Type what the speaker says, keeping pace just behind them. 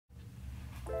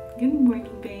Good morning,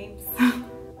 babes.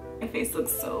 My face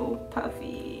looks so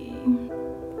puffy.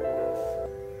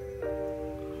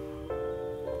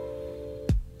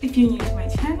 If you're new to my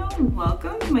channel,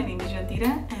 welcome. My name is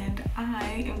Jandira and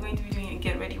I am going to be doing a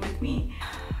get ready with me.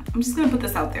 I'm just gonna put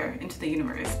this out there into the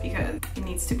universe because it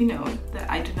needs to be known that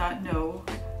I do not know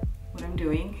what I'm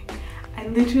doing. I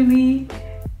literally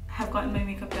have gotten my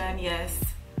makeup done, yes,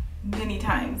 many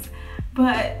times,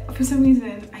 but for some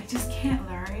reason I just can't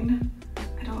learn.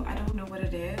 I don't know what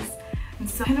it is, and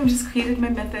so I kind of just created my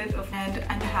method and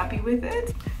I'm happy with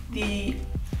it. The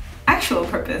actual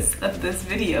purpose of this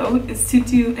video is to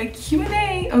do a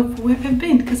Q&A of where I've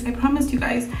been, because I promised you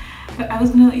guys that I was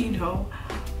gonna let you know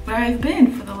where I've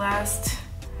been for the last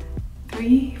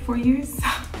 3-4 years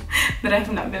that I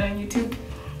have not been on YouTube.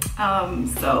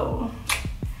 So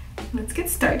let's get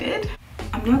started.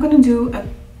 I'm not gonna do a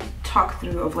talk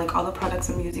through of like all the products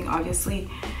I'm using, obviously.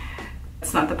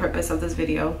 It's not the purpose of this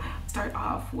video. Start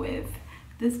off with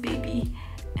this baby,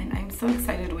 and I'm so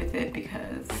excited with it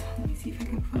because, let me see if I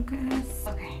can focus.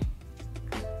 Okay,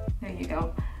 there you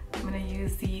go. I'm gonna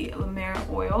use the La Mer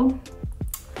oil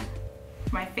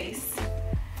for my face.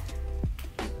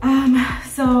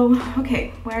 So,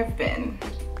 okay, where I've been.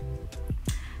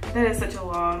 That is such a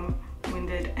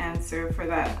long-winded answer for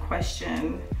that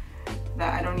question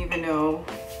that I don't even know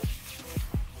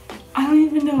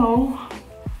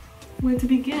where to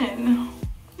begin.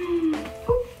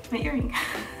 Oh, my earring.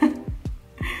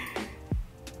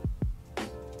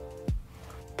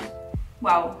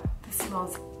 Wow, this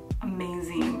smells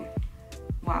amazing.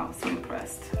 Wow, so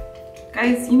impressed.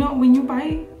 Guys, you know, when you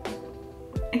buy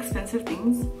expensive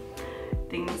things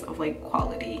of like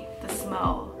quality, the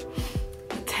smell,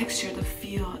 the texture, the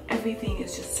feel, everything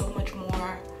is just so much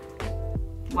more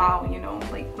wow, you know,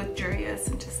 like luxurious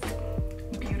and just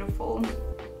beautiful.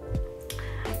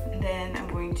 And then I'm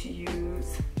going to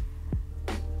use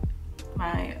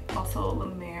my also La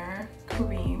Mer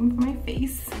cream for my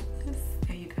face.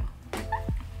 There you go.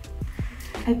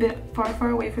 I've been far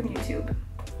away from YouTube,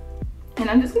 and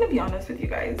I'm just gonna be honest with you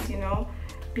guys, you know,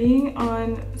 being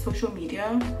on social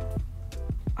media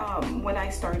when I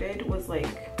started was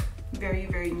like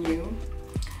very new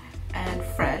and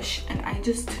fresh, and I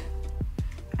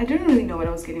didn't really know what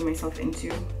I was getting myself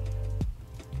into.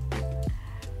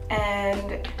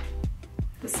 And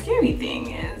the scary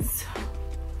thing is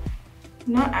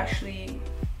not actually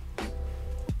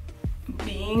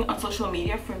being on social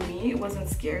media. For me, it wasn't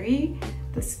scary.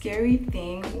 The scary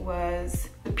thing was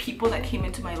the people that came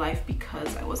into my life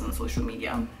because I was on social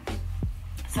media.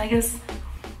 So I guess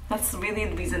that's really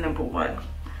reason number one.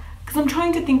 Because I'm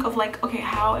trying to think of like, okay,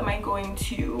 how am I going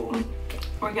to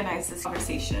organize this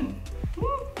conversation?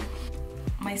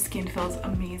 My skin feels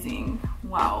amazing.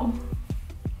 Wow.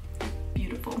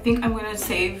 Beautiful. I think I'm gonna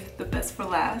save the best for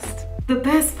last. The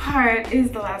best part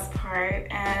is the last part,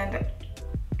 and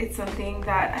it's something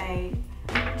that I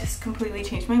just completely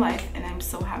changed my life, and I'm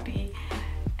so happy.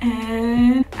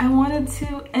 And I wanted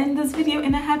to end this video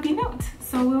in a happy note,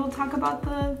 so we'll talk about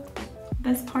the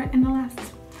best part in the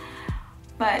last.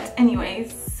 But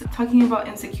anyways, talking about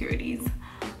insecurities.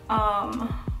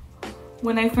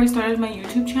 When I first started my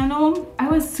YouTube channel, I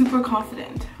was super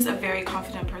confident. I was a very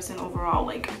confident person overall.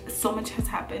 Like, so much has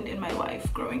happened in my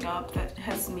life growing up that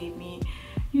has made me,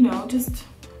 you know, just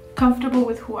comfortable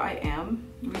with who I am,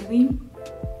 really.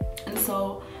 And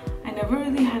so I never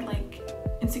really had like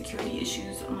insecurity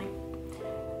issues on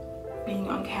like being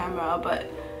on camera, but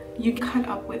you get caught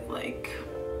up with like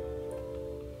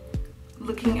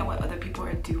looking at what other people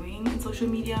are doing in social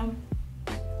media.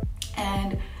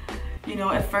 And you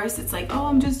know, at first it's like, oh,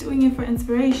 I'm just doing it for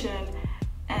inspiration,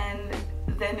 and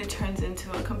then it turns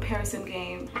into a comparison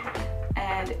game,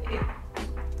 and it,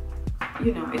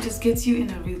 you know, it just gets you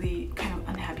in a really kind of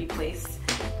unhappy place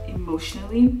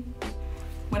emotionally.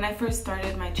 When I first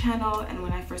started my channel and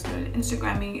when I first started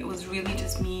Instagramming, it was really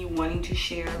just me wanting to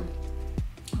share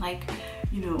like,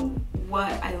 you know,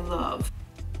 what I love.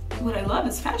 What I love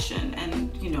is fashion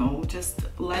and, you know, just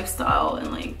lifestyle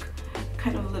and like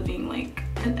kind of living like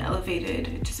an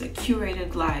elevated, just a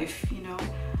curated life, you know,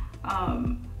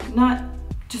 not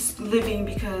just living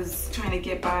because trying to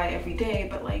get by every day,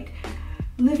 but like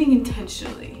living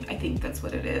intentionally. I think that's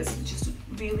what it is. Just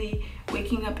really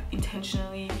waking up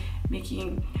intentionally,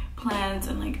 making plans,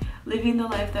 and like living the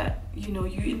life that, you know,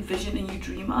 you envision and you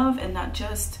dream of, and not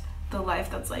just the life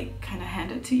that's like kind of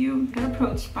handed to you. I got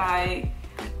approached by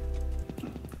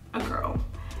a girl,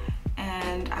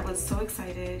 and I was so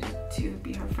excited to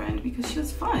be her friend because she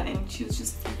was fun, and she was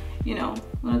just, you know,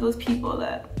 one of those people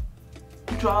that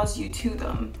draws you to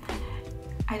them.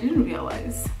 I didn't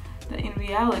realize that in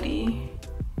reality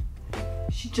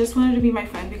she she just wanted to be my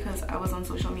friend because I was on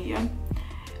social media.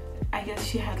 I guess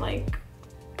she had like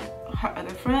her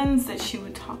other friends that she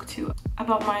would talk to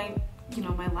about my, you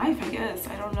know, my life, I guess.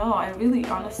 I don't know. I really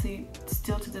honestly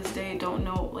still to this day don't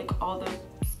know like all the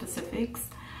specifics.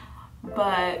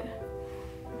 But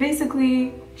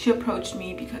basically she approached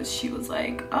me because she was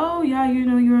like, oh yeah, you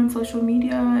know, you're on social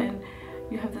media and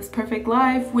you have this perfect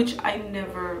life, which I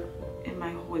never in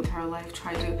my whole entire life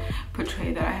tried to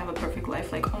portray that I have a perfect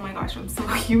life. Like, oh my gosh, I'm so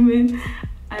human.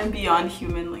 I'm beyond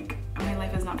human. Like, my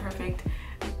life is not perfect,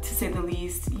 to say the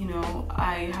least. You know,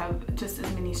 I have just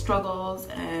as many struggles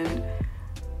and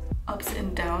ups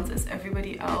and downs as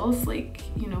everybody else, like,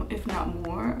 you know, if not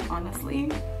more,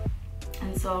 honestly.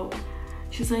 And so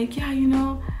she's like, yeah, you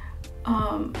know,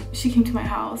 she came to my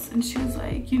house and she was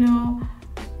like, you know,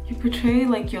 you portray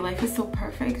like your life is so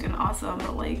perfect and awesome,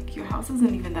 but like your house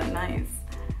isn't even that nice.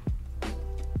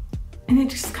 And it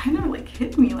just kind of like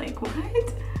hit me, like, what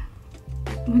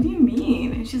do you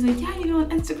mean? And she's like, yeah, you know, on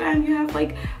Instagram you have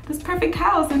like this perfect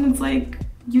house, and it's like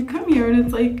you come here and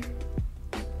it's like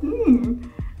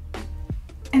and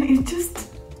it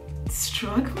just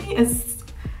struck me as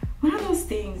one of those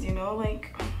things, you know,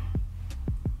 like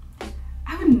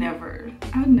I would never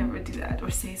do that or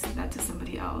say that to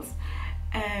somebody else.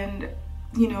 And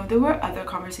you know, there were other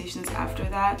conversations after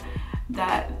that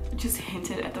that just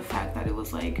hinted at the fact that it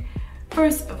was like,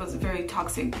 first, it was a very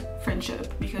toxic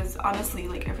friendship, because honestly,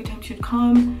 like every time she'd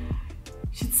come,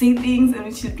 she'd say things, and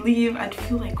when she'd leave, I'd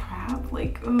feel like crap,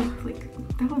 like, oh, like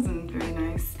that wasn't very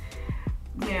nice,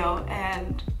 you know.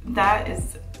 And that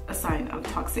is a sign of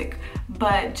toxic.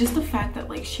 But just the fact that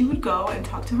like she would go and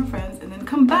talk to her friends and then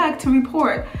come back to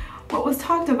report what was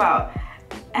talked about.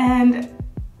 And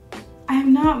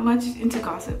I'm not much into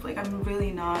gossip, like I'm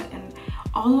really not. And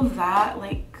all of that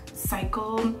like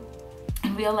cycle,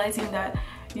 and realizing that,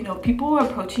 you know, people were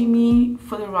approaching me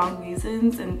for the wrong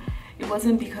reasons, and it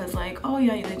wasn't because like, oh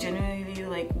yeah, they genuinely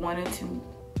like wanted to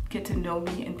get to know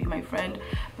me and be my friend,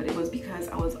 but it was because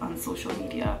I was on social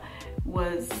media,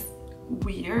 was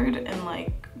weird and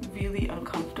like really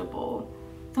uncomfortable.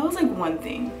 That was like one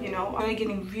thing, you know. I started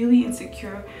getting really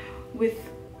insecure with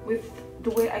the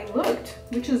way I looked,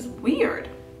 which is weird.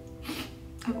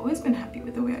 I've always been happy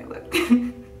with the way I look.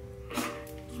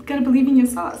 You gotta believe in your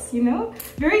sauce, you know?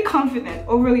 Very confident,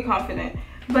 overly confident.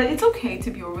 But it's okay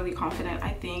to be overly confident, I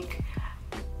think,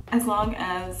 as long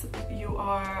as you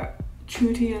are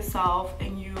true to yourself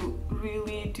and you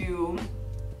really do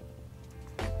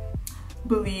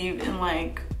believe in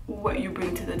like what you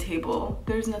bring to the table.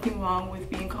 There's nothing wrong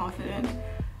with being confident.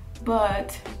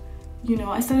 But, you know,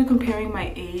 I started comparing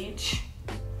my age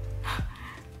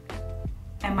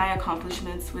and my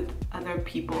accomplishments with other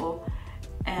people.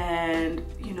 And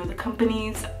you know, the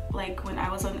companies, like when I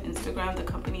was on Instagram, the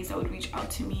companies that would reach out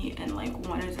to me and like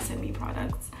wanted to send me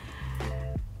products,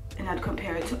 and I'd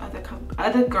compare it to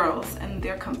other girls and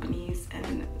their companies,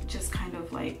 and just kind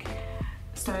of like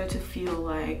started to feel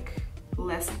like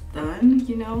less than,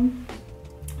 you know,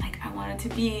 like I wanted to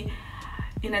be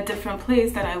in a different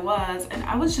place that I was. And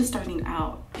I was just starting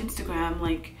out. Instagram,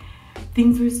 like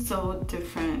things were so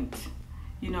different,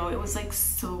 you know. It was like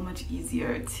so much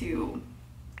easier to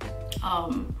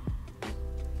oh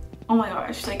my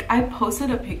gosh, like I posted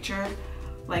a picture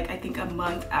like I think a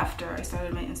month after I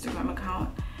started my Instagram account,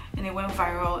 and it went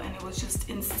viral, and it was just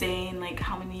insane like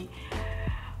how many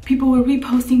people were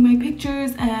reposting my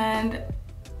pictures. And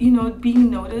you know, being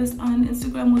noticed on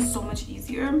Instagram was so much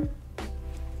easier.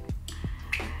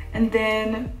 And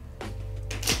then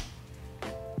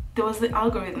there was the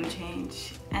algorithm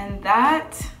change, and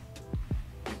that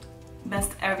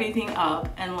messed everything up,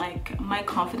 and like my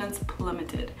confidence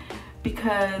plummeted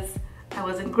because I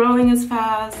wasn't growing as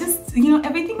fast. Just, you know,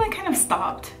 everything like kind of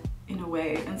stopped in a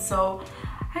way. And so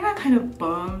I got kind of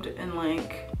bummed, and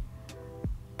like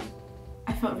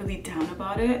I felt really down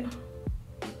about it,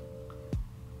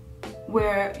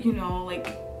 where, you know,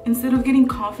 like instead of getting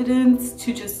confidence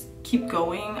to just keep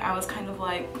going, I was kind of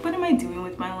like, what am I doing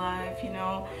with my life, you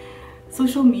know?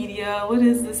 Social media, what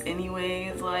is this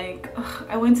anyways? Like, ugh,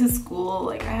 I went to school,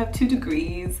 like I have 2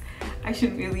 degrees. I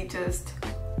should really just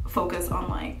focus on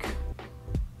like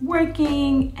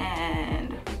working,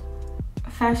 and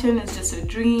fashion is just a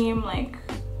dream, like,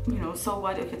 you know, so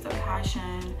what if it's a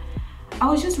passion? I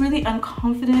was just really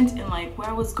unconfident in like where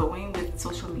I was going with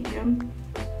social media, and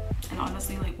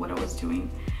honestly like what I was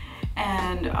doing.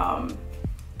 And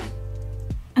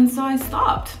so I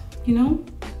stopped, you know?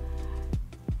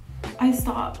 I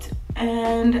stopped,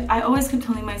 and I always kept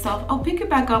telling myself, I'll pick it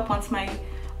back up once my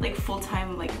like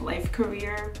full-time like life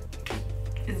career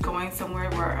is going somewhere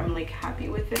where I'm like happy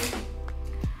with it.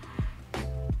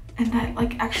 And that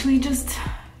like actually just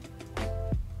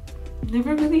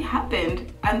never really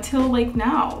happened until like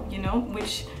now, you know,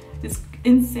 which is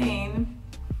insane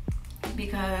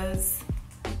because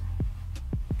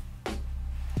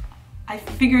I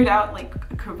figured out like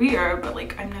a career, but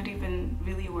like I'm not even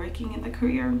really working in the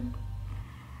career.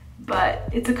 But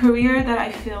it's a career that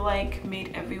I feel like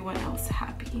made everyone else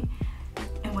happy.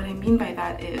 And what I mean by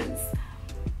that is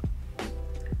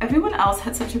everyone else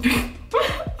had such a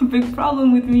big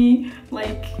problem with me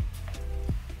like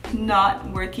not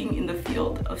working in the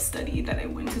field of study that I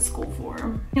went to school for.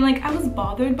 And like I was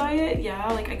bothered by it, yeah,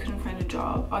 like I couldn't find a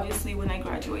job. Obviously when I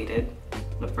graduated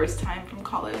the first time from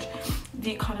college,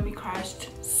 the economy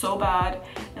crashed so bad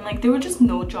and like there were just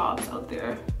no jobs out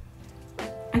there.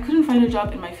 I couldn't find a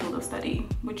job in my field of study,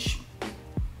 which,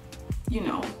 you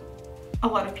know, a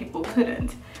lot of people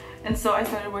couldn't. And so I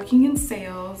started working in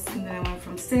sales, and then I went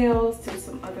from sales to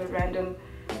some other random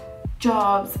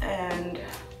jobs, and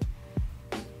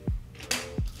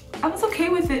I was okay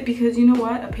with it because you know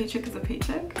what? A paycheck is a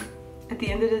paycheck. At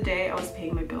the end of the day, I was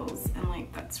paying my bills, and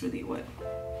like that's really what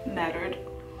mattered.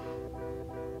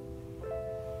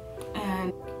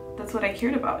 And that's what I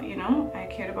cared about, you know? I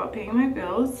cared about paying my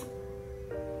bills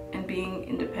and being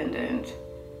independent.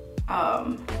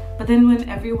 But then when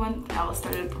everyone else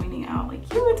started pointing out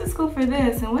like, you went to school for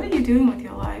this and what are you doing with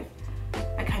your life,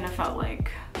 I kind of felt like,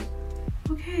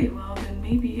 okay, well then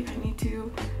maybe I need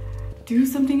to do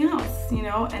something else, you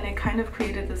know? And it kind of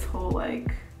created this whole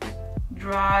like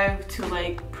drive to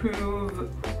like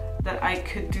prove that I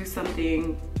could do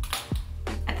something.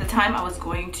 At the time I was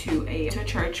going to a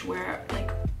church where like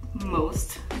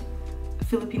most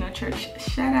Filipino church,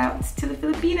 shout out to the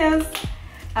Filipinos.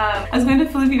 I was going to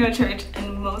Filipino church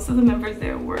and most of the members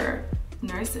there were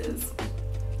nurses.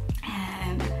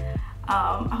 And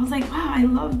I was like, wow, I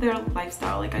love their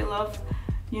lifestyle. Like I love,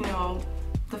 you know,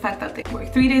 the fact that they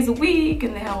work 3 days a week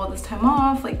and they have all this time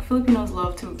off. Like Filipinos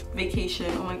love to vacation.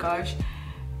 Oh my gosh.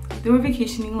 They were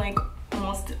vacationing like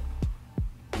almost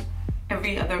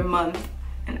every other month.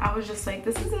 And I was just like,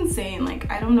 this is insane. Like,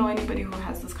 I don't know anybody who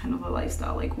has this kind of a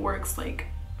lifestyle, like works like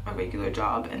a regular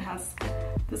job and has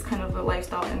this kind of a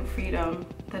lifestyle and freedom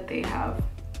that they have.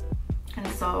 And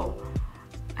so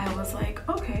I was like,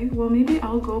 okay, well maybe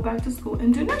I'll go back to school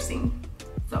and do nursing.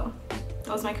 So that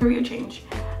was my career change.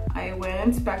 I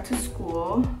went back to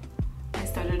school. I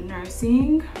started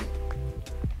nursing.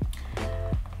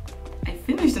 I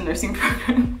finished the nursing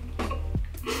program.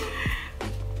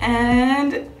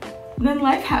 And then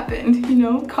life happened, you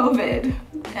know, COVID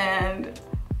and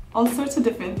all sorts of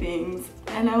different things.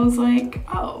 And I was like,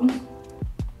 oh,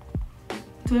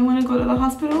 do I want to go to the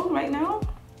hospital right now?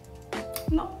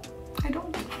 No, I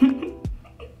don't.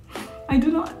 I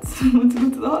do not want to go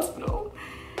to the hospital.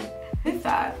 With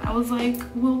that, I was like,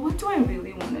 well, what do I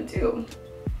really want to do?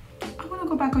 I want to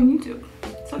go back on YouTube.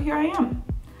 So here I am.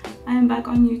 I am back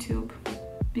on YouTube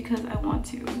because I want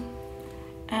to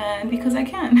and because I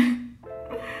can.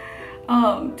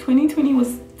 2020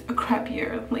 was a crap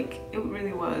year, like it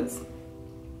really was.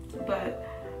 But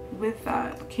with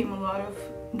that came a lot of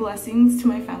blessings to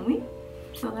my family.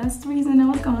 The last reason I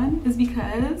was gone is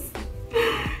because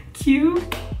cute,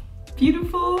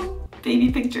 beautiful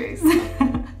baby pictures.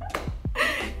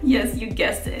 Yes, you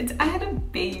guessed it. I had a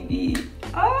baby.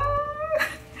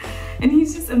 And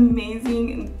he's just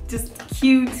amazing and just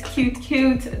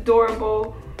cute,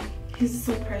 adorable. He's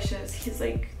so precious. He's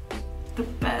like the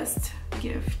best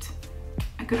gift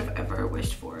I could have ever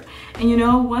wished for. And you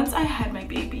know, once I had my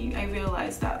baby, I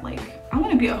realized that like I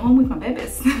want to be at home with my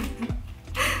babies.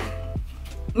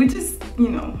 Which is, you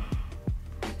know,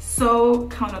 so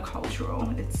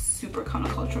countercultural. It's super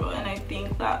countercultural, and I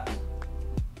think that,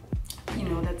 you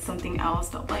know, that's something else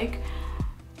that like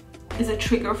is a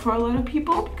trigger for a lot of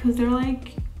people, because they're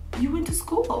like, you went to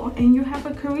school and you have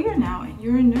a career now and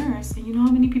you're a nurse, and you know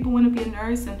how many people want to be a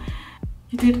nurse, and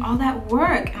you did all that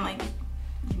work, and like,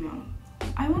 you know,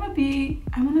 I want to be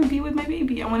with my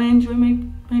baby. I want to enjoy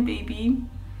my baby.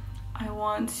 I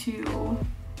want to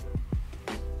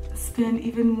spend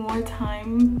even more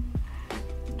time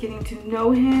getting to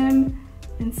know him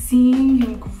and seeing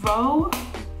him grow.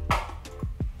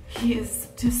 He is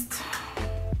just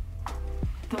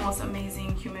the most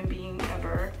amazing human being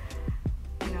ever.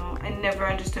 You know, I never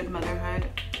understood motherhood.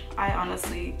 I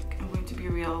honestly, I'm going to be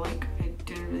real, like I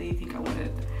didn't really think I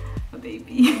wanted a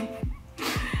baby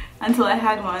until I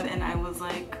had one, and I was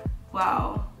like,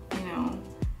 wow, you know,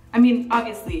 I mean,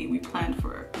 obviously we planned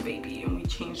for a baby and we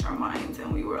changed our minds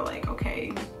and we were like,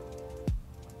 okay.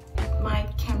 My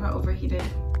camera overheated.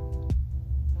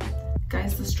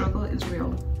 Guys, the struggle is real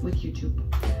with YouTube.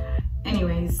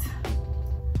 Anyways,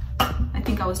 I I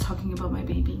think I was talking about my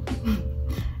baby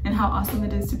and how awesome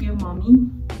it is to be a mommy.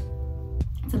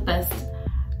 It's the best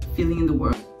feeling in the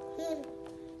world.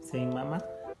 Say mama.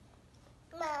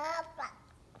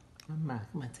 Mama,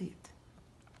 come on, say it.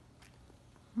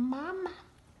 Mama.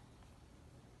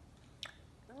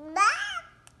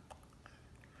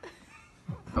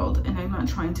 And I'm not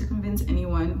trying to convince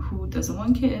anyone who doesn't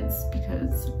want kids,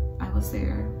 because I was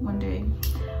there one day.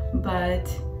 But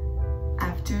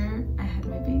after I had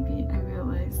my baby, I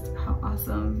realized how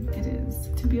awesome it is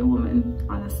to be a woman,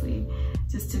 honestly.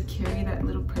 Just to carry that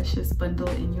little precious bundle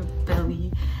in your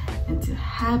belly and to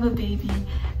have a baby,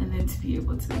 and then to be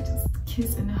able to just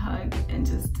kiss and hug and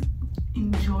just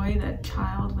enjoy that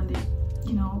child when they,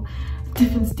 you know,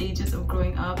 different stages of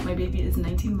growing up. My baby is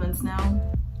 19 months now,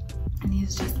 and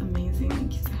he's just amazing.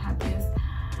 Like, he's the happiest,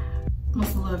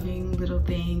 most loving little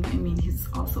thing. I mean, he's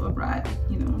also a brat,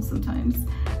 you know, sometimes,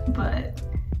 but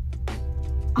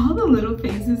all the little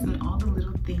phases and all the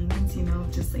little things, you know,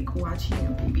 just like watching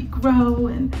your baby grow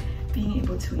and being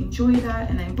able to enjoy that.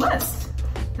 And I'm blessed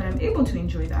that I'm able to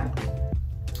enjoy that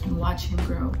and watch him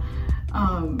grow.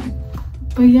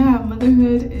 But yeah,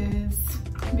 motherhood is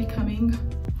becoming,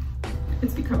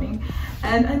 it's becoming,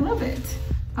 and I love it.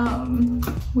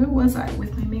 Where was I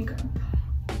with my makeup?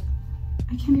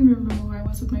 I can't even remember where I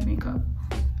was with my makeup.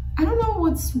 I don't know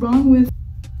what's wrong with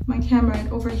my camera.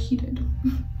 It overheated.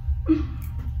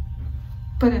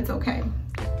 But it's okay.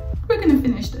 We're gonna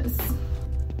finish this.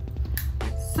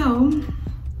 So,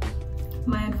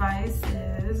 my advice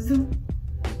is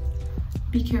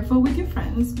be careful with your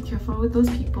friends. Be careful with those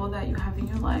people that you have in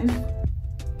your life.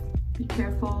 Be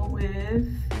careful with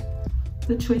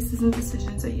the choices and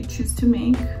decisions that you choose to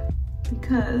make,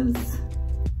 because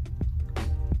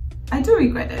I do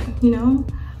regret it, you know?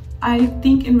 I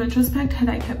think in retrospect, had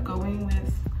I kept going with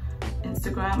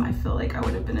Instagram, I feel like I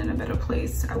would have been in a better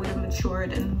place. I would have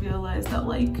matured and realized that,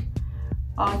 like,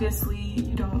 obviously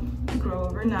you don't grow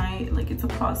overnight, like, it's a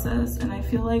process. And I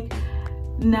feel like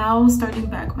now, starting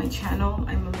back my channel,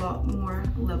 I'm a lot more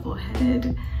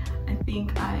level-headed. I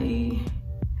think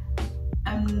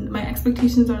my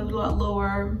expectations are a lot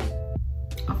lower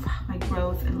of my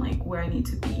growth and like where I need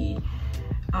to be.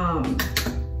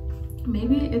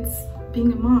 Maybe it's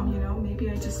being a mom, you know? Maybe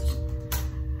I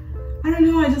don't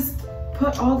know, I just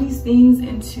put all these things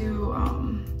into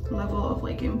level of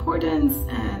like importance,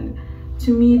 and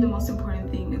to me the most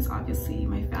important thing is obviously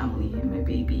my family and my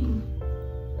baby.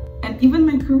 And even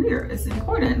my career is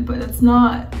important, but it's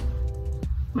not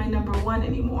my number one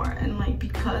anymore. And like,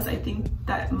 because I think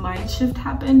that mind shift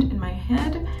happened in my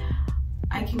head,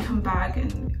 I can come back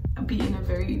and be in a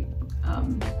very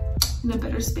in a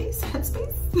better headspace.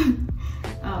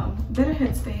 Better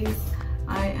headspace.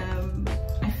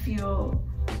 I feel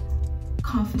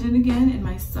confident again in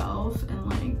myself, and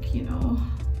like, you know,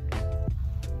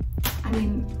 I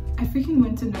mean, I freaking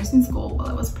went to nursing school while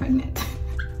I was pregnant.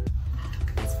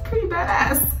 It's pretty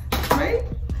badass, right?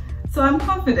 So I'm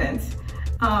confident.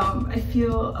 I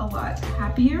feel a lot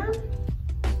happier.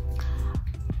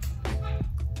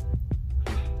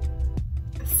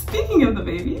 Speaking of the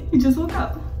baby, he just woke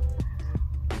up.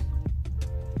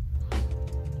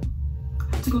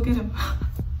 I have to go get him.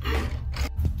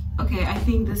 Okay, I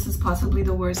think this is possibly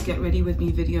the worst get ready with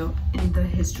me video in the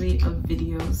history of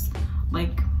videos.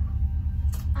 Like,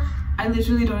 I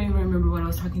literally don't even remember what I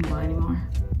was talking about anymore.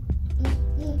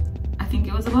 I think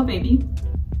it was about baby,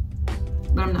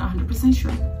 but I'm not 100%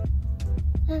 sure.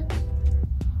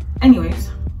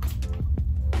 Anyways,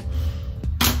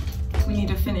 we need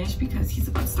to finish because he's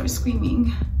about to start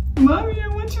screaming, "Mommy, I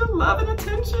want your love and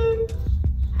attention."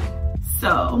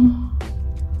 So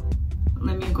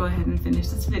let me go ahead and finish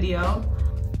this video.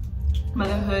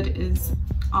 Motherhood is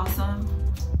awesome.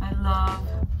 I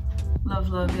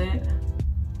love it.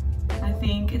 I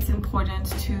think it's important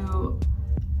to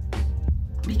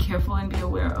be careful and be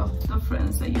aware of the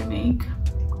friends that you make.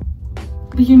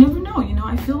 But you never know, you know?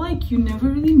 I feel like you never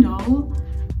really know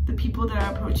the people that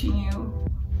are approaching you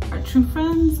are true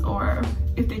friends, or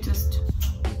if they just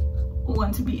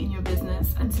want to be in your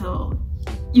business until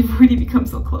you've already become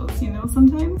so close, you know?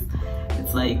 Sometimes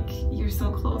it's like you're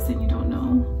so close and you don't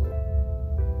know.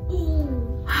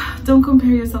 Don't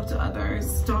compare yourself to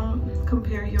others. Don't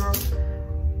compare your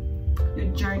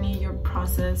journey, your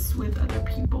process with other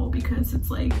people, because it's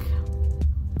like,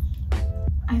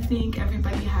 I think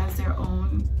everybody has their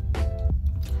own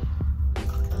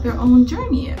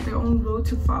journey, their own road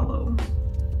to follow.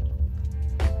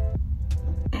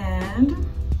 And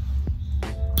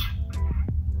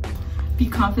be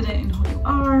confident in who you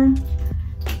are.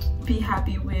 Be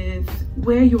happy with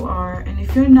where you are, and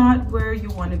if you're not where you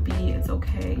want to be, it's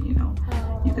okay, you know.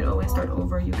 You could always start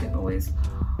over. You could always...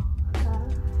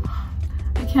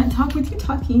 I can't talk with you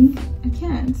talking. I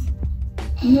can't.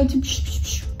 You have to...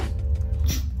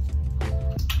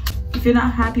 If you're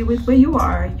not happy with where you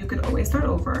are, you could always start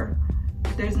over.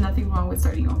 There's nothing wrong with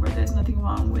starting over. There's nothing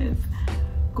wrong with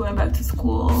going back to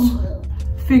school,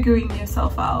 figuring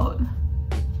yourself out,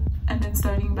 and then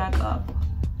starting back up.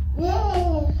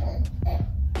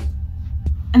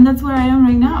 And that's where I am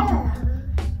right now.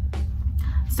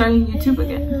 Starting YouTube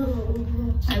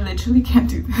again. I literally can't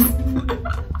do this.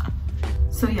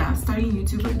 So yeah, starting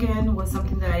YouTube again was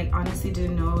something that I honestly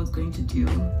didn't know I was going to do.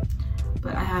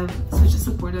 But I have such a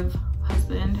supportive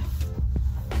husband,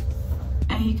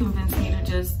 and he convinced me to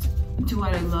just do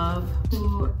what I love,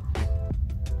 who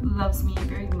loves me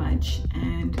very much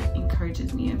and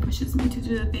encourages me and pushes me to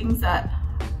do the things that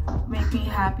make me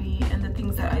happy and the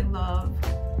things that I love.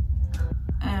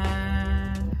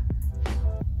 And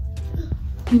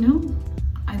you know,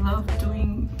 I love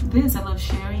doing this. I love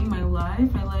sharing my life.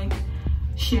 I like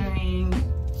sharing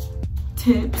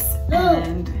tips,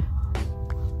 and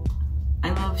I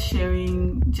love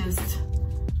sharing just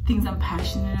things I'm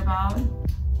passionate about.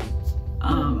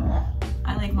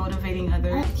 I like motivating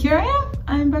others. Here I am.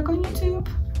 I'm back on YouTube.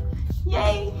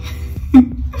 Yay!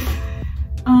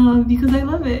 Because I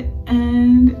love it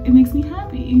and it makes me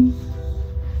happy.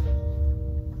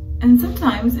 And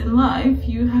sometimes in life,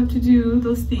 you have to do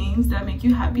those things that make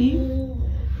you happy,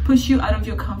 push you out of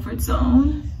your comfort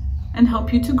zone, and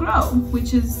help you to grow,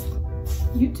 which is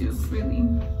YouTube, really.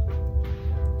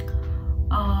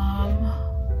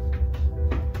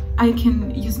 I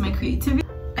can use my creativity.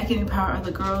 I can empower other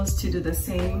girls to do the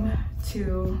same,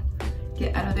 to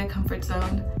get out of their comfort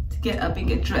zone, to get up and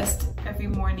get dressed every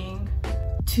morning,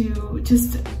 to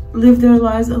just live their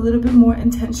lives a little bit more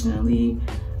intentionally,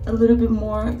 a little bit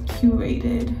more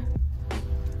curated,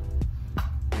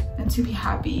 and to be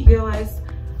happy. I realized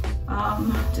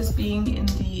just being in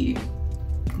the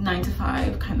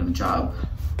 9-to-5 kind of job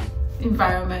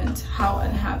environment, how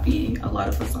unhappy a lot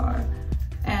of us are.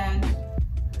 And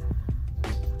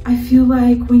I feel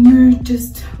like when you're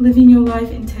just living your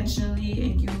life intentionally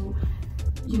and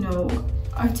you know,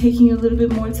 are taking a little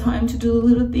bit more time to do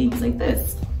little things like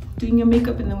this, doing your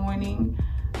makeup in the morning,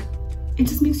 it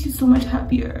just makes you so much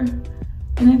happier.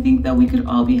 And I think that we could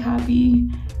all be happy,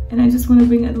 and I just want to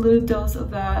bring a little dose of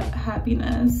that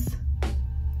happiness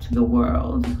to the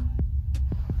world.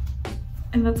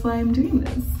 And that's why I'm doing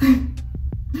this.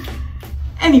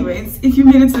 Anyways, if you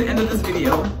made it to the end of this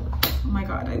video, oh my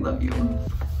god, I love you.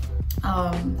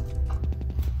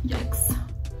 Yikes.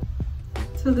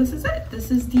 So this is it.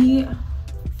 This is the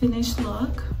finished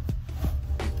look.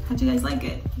 How'd you guys like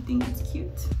it? You think it's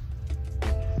cute?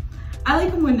 I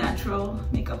like a more natural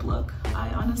makeup look. I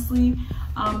honestly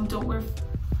don't wear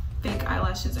fake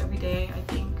eyelashes every day. I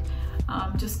think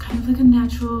just kind of like a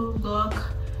natural look.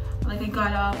 Like I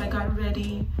got up, I got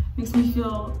ready. Makes me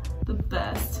feel the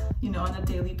best, you know, on a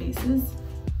daily basis.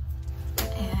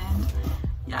 And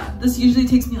yeah, this usually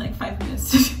takes me like 5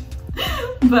 minutes to do.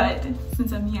 But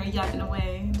since I'm here yapping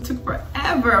away, it took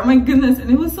forever. Oh my goodness, and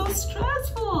it was so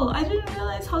stressful. I didn't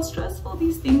realize how stressful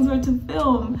these things were to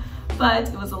film, but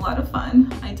it was a lot of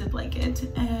fun. I did like it,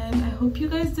 and I hope you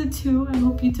guys did too. I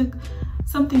hope you took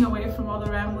something away from all the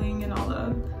rambling and all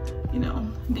the, you know,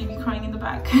 baby crying in the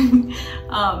back.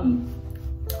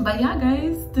 But yeah,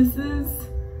 guys, this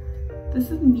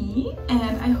is me,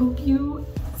 and I hope you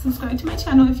subscribe to my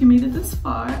channel if you made it this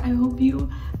far. I hope you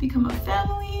become a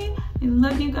family. I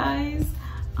love you guys.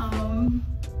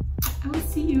 I will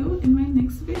see you in my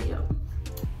next video.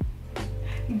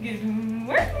 Good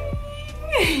morning.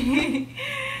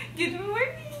 Good morning.